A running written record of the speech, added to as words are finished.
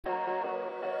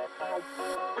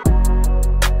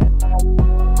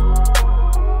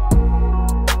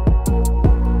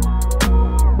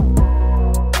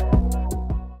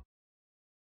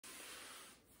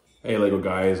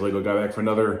guys. Lego got back for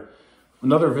another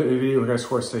video, guys. Of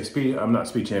course, I'm not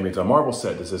Speed Champions, a Marvel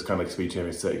set. This is kind of like Speed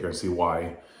Champions set. You're gonna see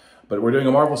why. But we're doing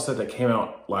a Marvel set that came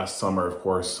out last summer, of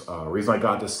course. The reason I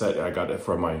got this set, I got it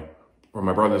from my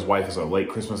brother and his wife as a late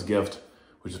Christmas gift,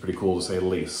 which is pretty cool to say the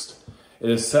least. It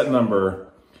is set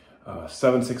number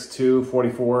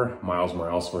 76244, Miles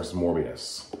Morales versus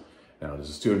Morbius. Now, this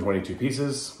is 222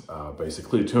 pieces,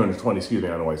 basically 220, excuse me,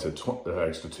 I don't know why I said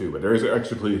extra 2, but there is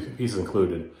extra pieces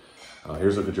included.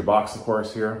 Here's a look at your box, of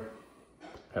course, here.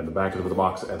 And the back of the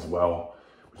box as well,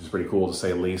 which is pretty cool to say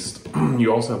the least.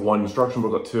 You also have one instruction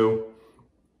booklet too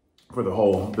for the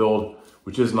whole build,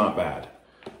 which is not bad.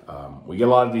 We get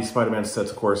a lot of these Spider-Man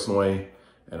sets, of course, in a way,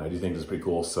 and I do think this is pretty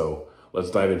cool. So let's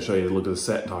dive in and show you the look of the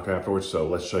set and talk afterwards. So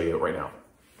let's show you it right now.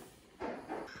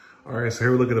 All right, so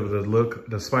here we're looking at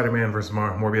the Spider-Man versus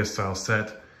Morbius style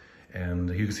set. And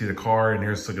you can see the car, and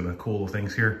here's looking at the cool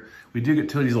things here. We do get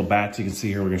two of these little bats you can see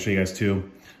here. We're gonna show you guys two.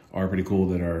 Are pretty cool,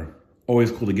 that are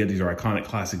always cool to get. These are iconic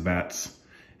classic bats.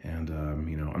 And,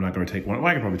 you know, I'm not gonna take one. Well,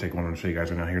 I can probably take one and show you guys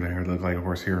right now. Here they look like, of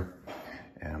course, here.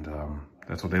 And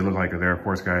that's what they look like there, of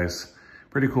course, guys.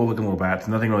 Pretty cool looking little bats.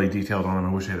 Nothing really detailed on them.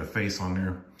 I wish they had a face on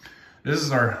there. This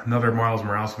is another Miles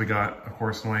Morales we got, of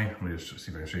course, in a way. Let me just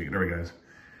see if I can show you. There we go, guys.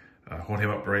 Hold him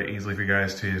up very easily for you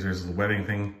guys too. There's the webbing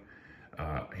thing.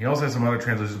 He also has some other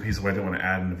transition pieces I didn't want to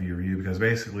add in the review because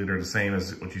basically they're the same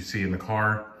as what you see in the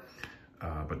car.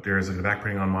 But there's the back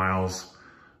printing on Miles.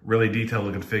 Really detailed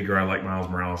looking figure. I like Miles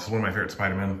Morales. It's one of my favorite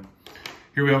Spider-Man.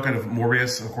 Here we all kind of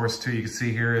Morbius, of course, too. You can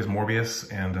see here is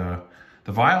Morbius. And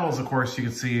the vials, of course, you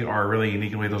can see are really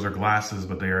unique in the way those are glasses,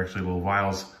 but they are actually little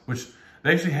vials, which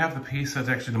they actually have the piece that's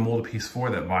actually the molded piece for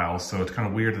that vial. So it's kind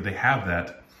of weird that they have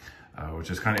that.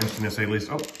 Which is kind of interesting to say the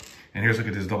least. Oh, and here's look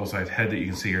at this double-sided head that you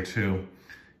can see here too.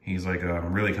 He's like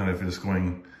really kind of just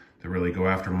going to really go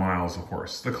after Miles, of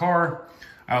course. The car,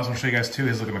 I also want to show you guys too,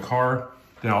 is look at the car.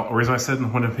 Now, the reason I said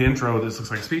in the intro, this looks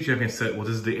like a Speed Champion set, well,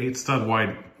 this is the 8 stud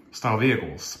wide style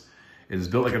vehicles. It is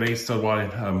built like an 8 stud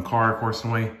wide car, of course, in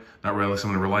a way. Not really like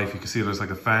some in real life. You can see there's like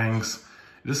the fangs.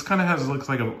 This kind of looks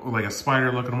like a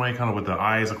spider looking way, kind of with the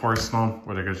eyes, of course,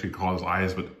 what I guess you'd call those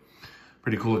eyes, but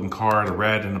pretty cool looking car, the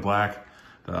red and the black.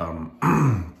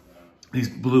 These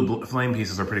blue flame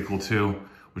pieces are pretty cool too,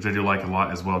 which I do like a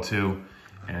lot as well too.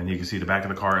 And you can see the back of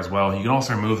the car as well. You can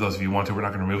also remove those if you want to. We're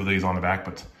not gonna remove these on the back,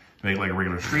 but to make it like a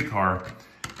regular street car.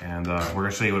 And we're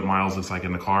gonna show you what Miles looks like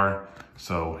in the car.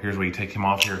 So here's where you take him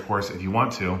off here, of course, if you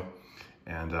want to.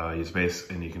 And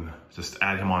you can just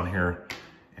add him on here.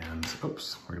 And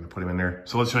oops, we're gonna put him in there.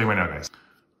 So let's show you right now, guys.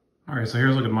 All right, so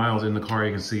here's look at Miles in the car,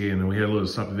 you can see, and we had a little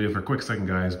stop the video for a quick second,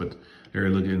 guys, but there,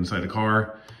 look inside the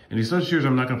car. And these stud shears,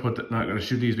 I'm not gonna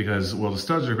shoot these because, well, the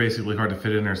studs are basically hard to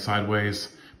fit in there sideways,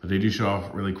 but they do show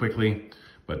off really quickly.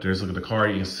 But there's look at the car,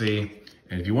 you can see.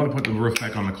 And if you want to put the roof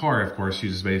back on the car, of course, we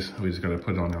just gotta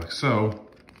put it on there like so.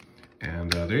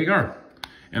 And there you go.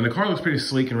 And the car looks pretty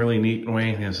sleek and really neat in a way.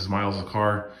 And this is Miles'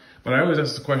 car. But I always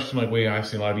ask the question, like way I've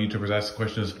seen a lot of YouTubers ask the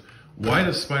question is, why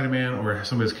does Spider-Man or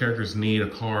some of his characters need a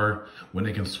car when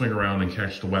they can swing around and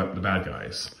catch the bad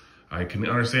guys? I can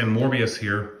understand Morbius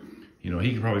here. You know,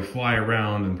 he can probably fly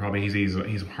around and probably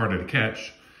he's harder to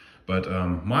catch. But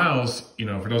Miles, you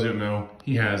know, for those who don't know,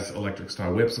 he has electric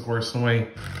style whips, of course, in a way.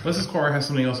 Unless this car has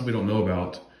something else that we don't know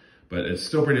about. But it's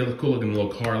still pretty cool looking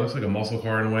little car. It looks like a muscle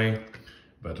car in a way.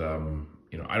 But,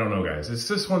 you know, I don't know, guys. It's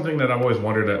just one thing that I've always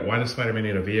wondered, that why does Spider-Man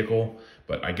need a vehicle?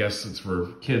 But I guess it's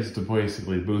for kids to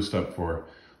basically boost up for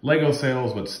Lego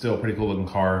sales, but still pretty cool looking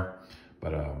car.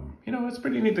 But, you know, it's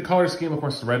pretty neat. The color scheme, of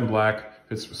course, the red and black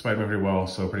fits Spider-Man very well,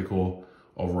 so pretty cool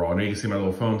overall. I know you can see my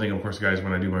little phone thing, of course, guys,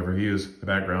 when I do my reviews, the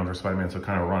background for Spider-Man, so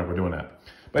kind of ironic we're doing that.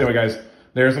 But anyway, guys,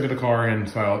 there's look at the car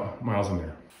and Miles in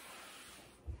there.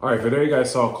 All right, for there you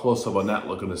guys saw a close-up on that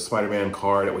look at the Spider-Man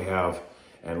car that we have.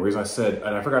 And the reason I said,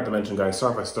 and I forgot to mention, guys,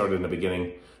 sorry if I started in the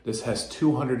beginning, this has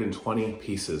 220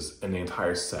 pieces in the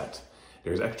entire set.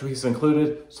 There's extra pieces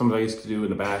included. Some of I used to do in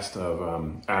the past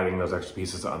of adding those extra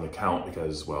pieces on the count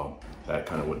because, well, that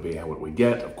kind of would be what we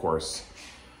get, of course.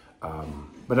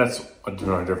 But that's a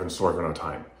different story for another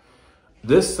time.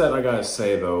 This set, I gotta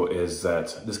say, though, is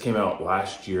that this came out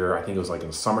last year. I think it was like in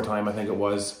the summertime, I think it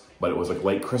was. But it was like a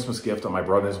late Christmas gift that my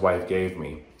brother and his wife gave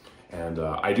me. And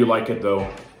I do like it, though.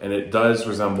 And it does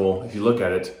resemble, if you look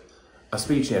at it, a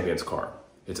Speed Champions car.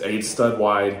 It's 8 stud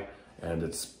wide, and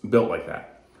it's built like that.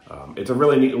 It's a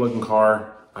really neat looking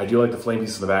car. I do like the flame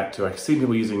pieces in the back, too. I see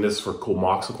people using this for cool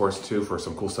mocks, of course, too, for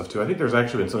some cool stuff, too. I think there's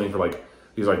actually been something for, like,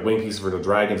 these, like, wing pieces for the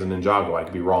Dragons and Ninjago. I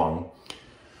could be wrong.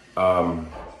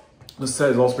 This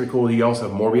set is also pretty cool. You also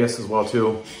have Morbius as well,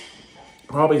 too.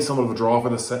 Probably somewhat of a draw for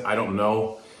this set. I don't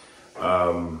know.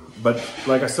 But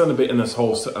like I said a bit in this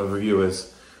whole review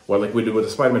is, well, like we did with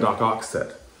the Spider-Man Doc Ock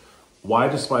set. Why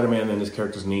does Spider-Man and his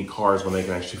characters need cars when they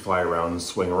can actually fly around and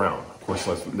swing around? Of course,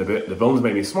 the villains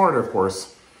may be smarter, of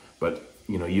course, but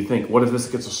you know, you think, what if this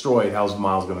gets destroyed? How's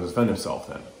Miles going to defend himself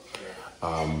then?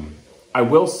 I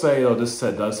will say, though, this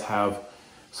set does have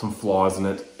some flaws in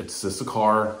it. It's just a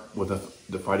car with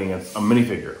the fighting against a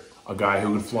minifigure, a guy who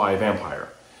can fly a vampire.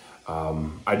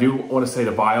 I do want to say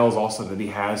the vials also that he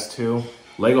has too.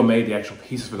 Lego made the actual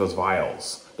pieces for those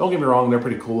vials. Don't get me wrong, they're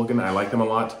pretty cool looking. I like them a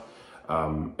lot.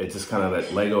 It's just kind of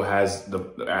that Lego has the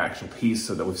actual piece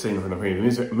that we've seen from the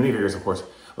previous minifigures, of course.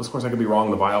 Of course, I could be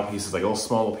wrong. The vial piece is like a little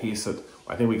small piece that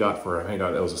I think we got for,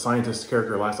 it was a scientist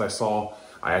character last I saw.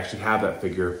 I actually have that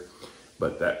figure,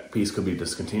 but that piece could be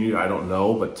discontinued. I don't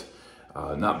know, but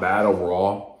not bad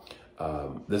overall.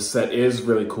 This set is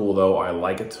really cool though. I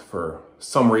like it for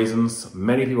some reasons.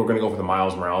 Many people are gonna go for the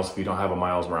Miles Morales if you don't have a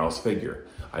Miles Morales figure.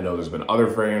 I know there's been other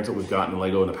variants that we've gotten in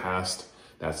Lego in the past.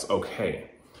 That's okay.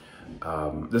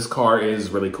 This car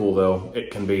is really cool though.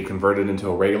 It can be converted into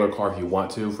a regular car if you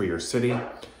want to for your city,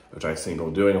 which I've seen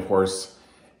people doing, of course.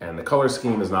 And the color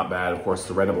scheme is not bad. Of course,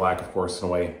 the red and black, of course, in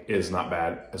a way, is not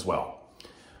bad as well.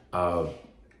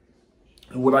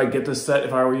 Would I get this set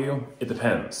if I were you? It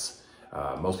depends.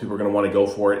 Most people are going to want to go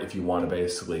for it if you want to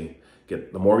basically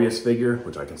get the Morbius figure,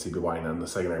 which I can see people buying on the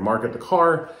secondary market. The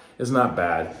car is not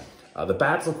bad. The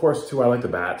bats, of course, too. I like the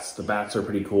bats. The bats are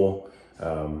pretty cool.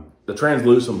 The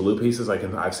translucent blue pieces,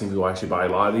 I've seen people actually buy a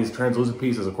lot of these translucent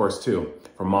pieces, of course, too.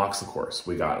 From Mox, of course.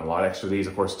 We got a lot extra of these,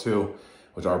 of course, too,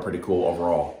 which are pretty cool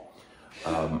overall.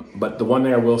 But the one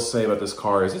thing I will say about this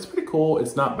car is it's pretty cool.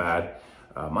 It's not bad.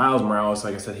 Miles Morales,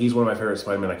 like I said, he's one of my favorite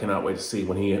Spider-Man. I cannot wait to see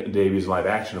when he debuts live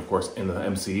action, of course, in the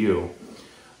MCU.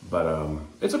 But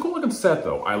it's a cool looking set,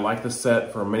 though. I like the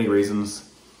set for many reasons,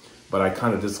 but I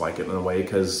kind of dislike it in a way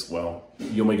because, well,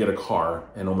 you only get a car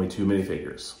and only 2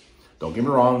 minifigures. Don't get me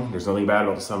wrong. There's nothing bad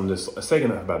about the set. I'm just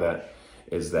saying about that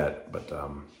is that, but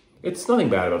it's nothing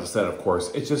bad about the set, of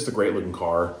course. It's just a great looking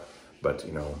car, but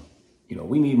you know,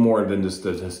 we need more than just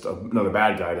another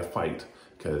bad guy to fight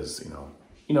because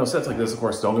you know, sets like this, of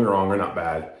course, don't get me wrong, are not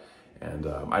bad. And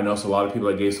I know a lot of people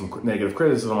that gave some negative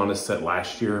criticism on this set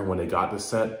last year when they got this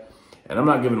set. And I'm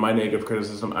not giving my negative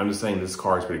criticism. I'm just saying this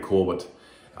car is pretty cool, but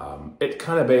it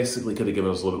kind of basically could have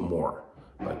given us a little bit more.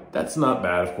 But that's not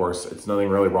bad, of course. It's nothing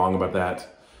really wrong about that.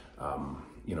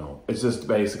 You know, it's just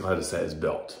basically how the set is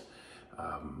built.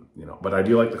 You know, but I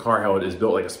do like the car, how it is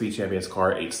built like a Speed Champions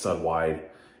car, 8 stud wide.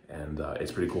 And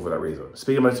it's pretty cool for that reason.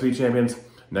 Speaking of Speed Champions,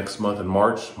 next month in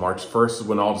March 1st is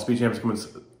when all the Speed Champions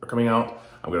are coming out.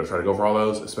 I'm going to try to go for all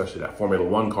those, especially that Formula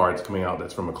 1 car that's coming out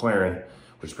that's from McLaren,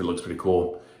 which looks pretty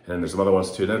cool. And then there's some other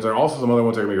ones too. Then there are also some other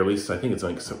ones that are going to be released. I think it's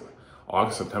like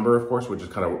August, September, of course, which is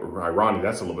kind of ironic.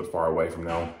 That's a little bit far away from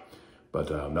now. But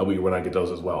that'll be when I get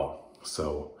those as well.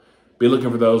 So be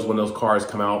looking for those when those cars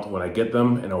come out, when I get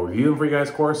them. And I'll review them for you guys,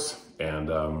 of course. And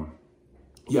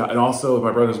yeah, and also if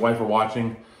my brother and his wife are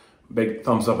watching, big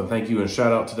thumbs up and thank you and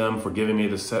shout out to them for giving me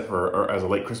this set as a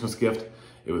late Christmas gift.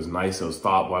 It was nice. It was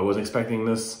thoughtful. I wasn't expecting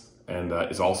this, and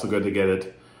it's also good to get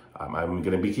it. I'm going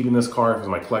to be keeping this car for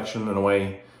my collection in a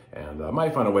way, and I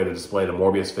might find a way to display the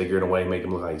Morbius figure in a way, make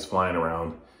him look like he's flying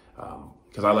around,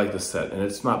 because I like this set, and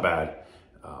it's not bad.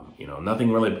 You know,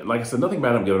 nothing really, like I said, nothing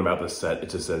bad I'm giving about this set.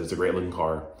 It's just that it's a great looking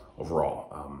car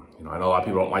overall. You know, I know a lot of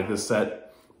people don't like this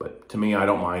set, but to me, I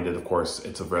don't mind it. Of course,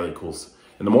 it's a really cool.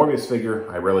 And the Morbius figure,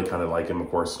 I really kind of like him,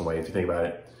 of course, in a way, if you think about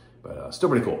it, but still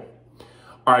pretty cool.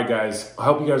 All right, guys, I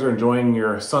hope you guys are enjoying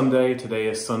your Sunday. Today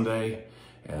is Sunday,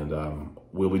 and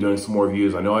we'll be doing some more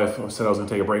reviews. I know I said I was gonna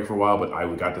take a break for a while, but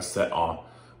I got this set on.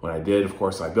 When I did, of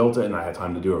course, I built it, and I had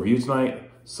time to do a review tonight,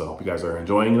 so I hope you guys are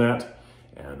enjoying that,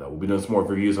 and we'll be doing some more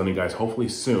reviews on you guys hopefully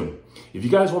soon. If you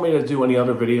guys want me to do any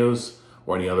other videos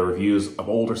or any other reviews of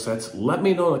older sets, let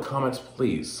me know in the comments,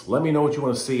 please. Let me know what you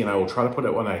want to see, and I will try to put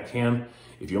it when I can.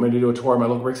 If you want me to do a tour of my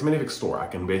local Bricks and Minifix store, I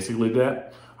can basically do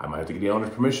that. I might have to get the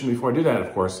owner's permission before I do that,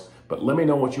 of course. But let me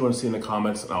know what you want to see in the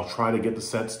comments, and I'll try to get the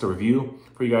sets to review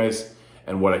for you guys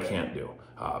and what I can't do.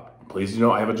 Please,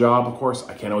 I have a job, of course.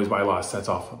 I can't always buy a lot of sets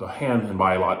off the hand and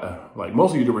buy a lot like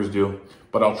most YouTubers do.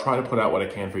 But I'll try to put out what I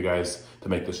can for you guys to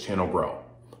make this channel grow.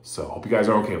 So hope you guys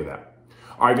are okay with that.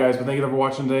 All right, guys, but thank you for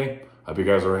watching today. Hope you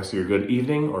guys have the rest of your good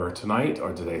evening or tonight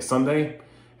or today, Sunday.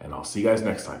 And I'll see you guys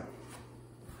next time.